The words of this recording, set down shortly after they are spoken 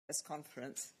press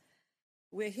conference.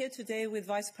 We're here today with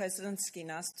Vice President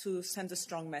Skinas to send a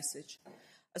strong message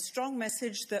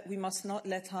that we must not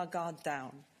let our guard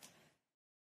down.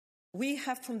 We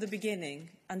have from the beginning,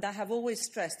 and I have always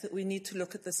stressed that we need to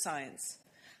look at the science,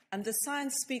 and the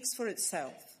science speaks for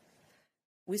itself.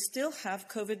 We still have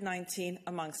COVID-19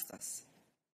 amongst us.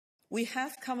 We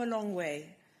have come a long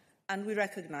way, and we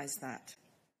recognize that.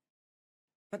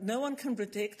 But no one can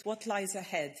predict what lies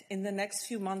ahead in the next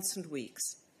few months and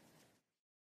weeks.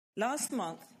 Last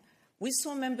month, we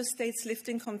saw member states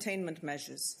lifting containment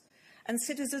measures and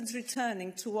citizens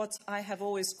returning to what I have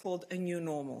always called a new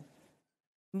normal,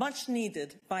 much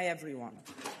needed by everyone.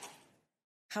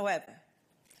 However,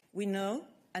 we know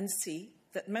and see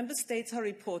that member states are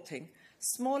reporting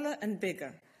smaller and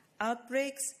bigger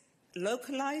outbreaks,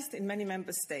 localized in many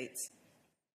member states.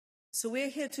 So we're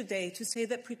here today to say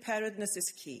that preparedness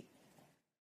is key,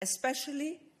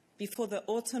 especially before the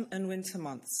autumn and winter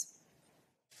months.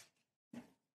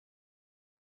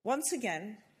 Once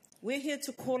again, we're here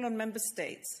to call on member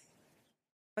states,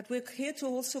 but we're here to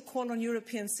also call on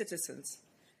European citizens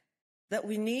that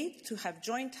we need to have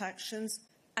joint actions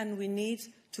and we need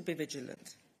to be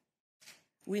vigilant.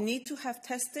 We need to have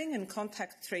testing and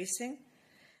contact tracing.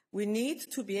 We need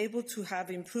to be able to have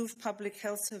improved public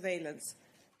health surveillance,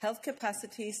 health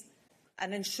capacities,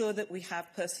 and ensure that we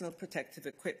have personal protective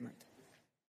equipment.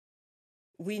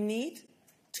 We need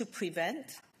to prevent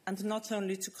and not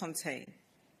only to contain.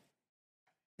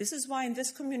 This is why in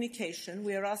this communication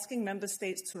we are asking member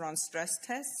states to run stress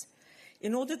tests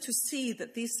in order to see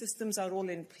that these systems are all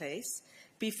in place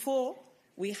before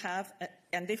we have,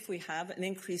 and if we have, an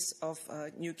increase of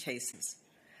new cases.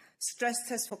 Stress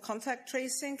tests for contact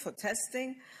tracing, for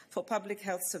testing, for public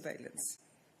health surveillance.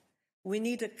 We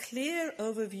need a clear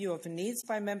overview of needs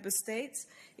by member states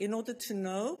in order to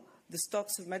know the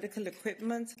stocks of medical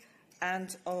equipment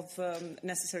and of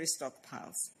necessary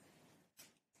stockpiles.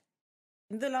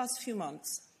 In the last few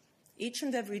months, each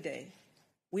and every day,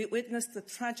 we witnessed the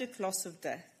tragic loss of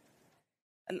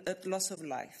loss of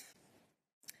life.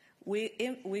 We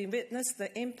witnessed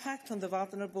the impact on the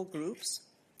vulnerable groups.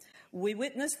 We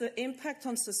witnessed the impact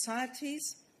on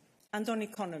societies and on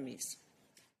economies.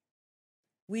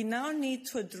 We now need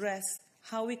to address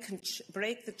how we can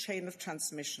break the chain of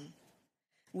transmission.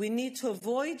 We need to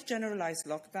avoid generalised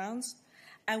lockdowns,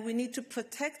 and we need to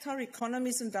protect our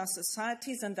economies and our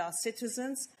societies and our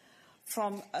citizens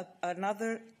from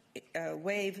another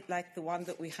wave like the one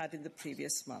that we had in the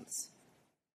previous months.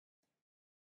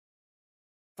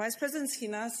 Vice President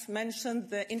Skinas mentioned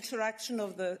the interaction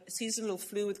of the seasonal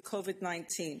flu with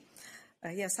COVID-19.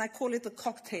 Yes, I call it the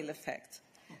cocktail effect.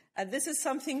 And this is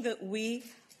something that we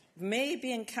may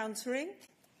be encountering,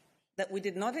 that we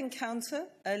did not encounter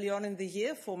early on in the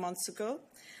year, 4 months ago.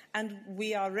 And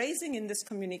we are raising in this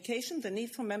communication the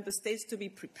need for member states to be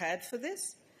prepared for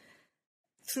this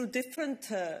through different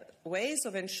ways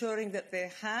of ensuring that they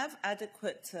have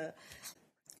adequate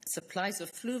supplies of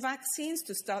flu vaccines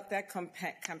to start their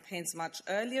campaigns much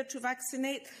earlier to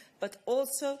vaccinate, but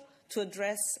also to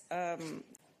address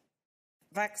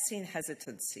vaccine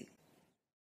hesitancy.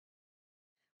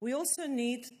 We also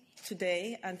need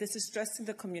today, and this is stressed in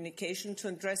the communication, to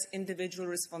address individual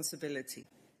responsibility.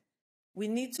 We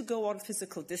need to go on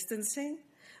physical distancing.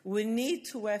 We need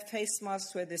to wear face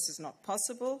masks where this is not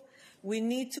possible. We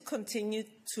need to continue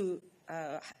to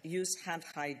use hand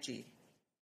hygiene.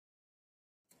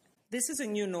 This is a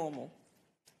new normal,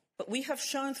 but we have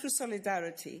shown through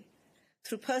solidarity,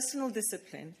 through personal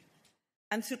discipline,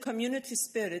 and through community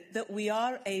spirit that we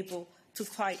are able to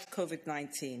fight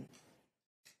COVID-19.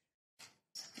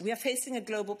 We are facing a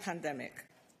global pandemic.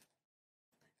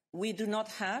 We do not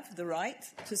have the right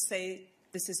to say,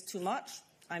 this is too much,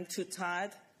 I'm too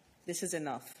tired, this is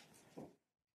enough.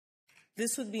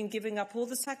 This would mean giving up all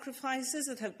the sacrifices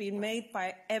that have been made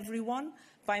by everyone,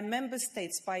 by member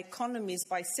states, by economies,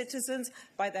 by citizens,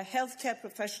 by the healthcare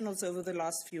professionals over the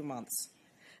last few months.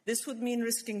 This would mean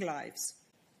risking lives.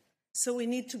 So we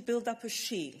need to build up a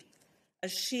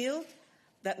shield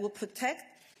that will protect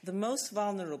the most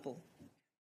vulnerable.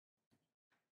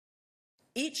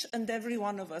 Each and every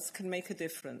one of us can make a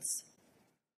difference.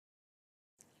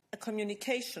 A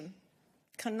communication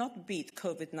cannot beat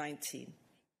COVID-19.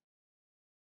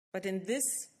 But in this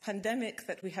pandemic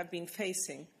that we have been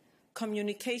facing,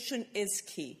 communication is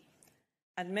key.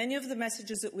 And many of the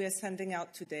messages that we are sending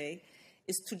out today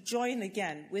is to join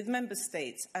again with member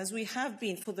states, as we have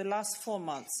been for the last 4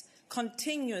 months,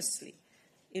 continuously,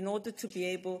 in order to be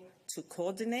able to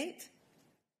coordinate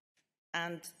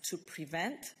and to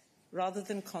prevent rather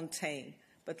than contain.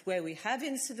 But where we have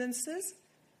incidences,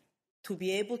 to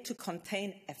be able to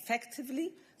contain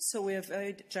effectively so we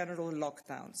avoid general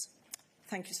lockdowns.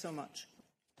 Thank you so much.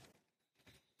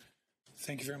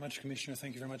 Thank you very much, Commissioner.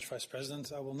 Thank you very much, Vice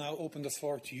President. I will now open the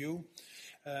floor to you.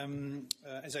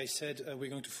 As I said, we're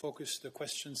going to focus the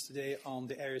questions today on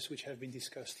the areas which have been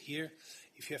discussed here.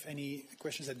 If you have any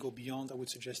questions that go beyond, I would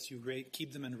suggest you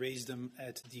keep them and raise them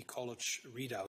at the college readout.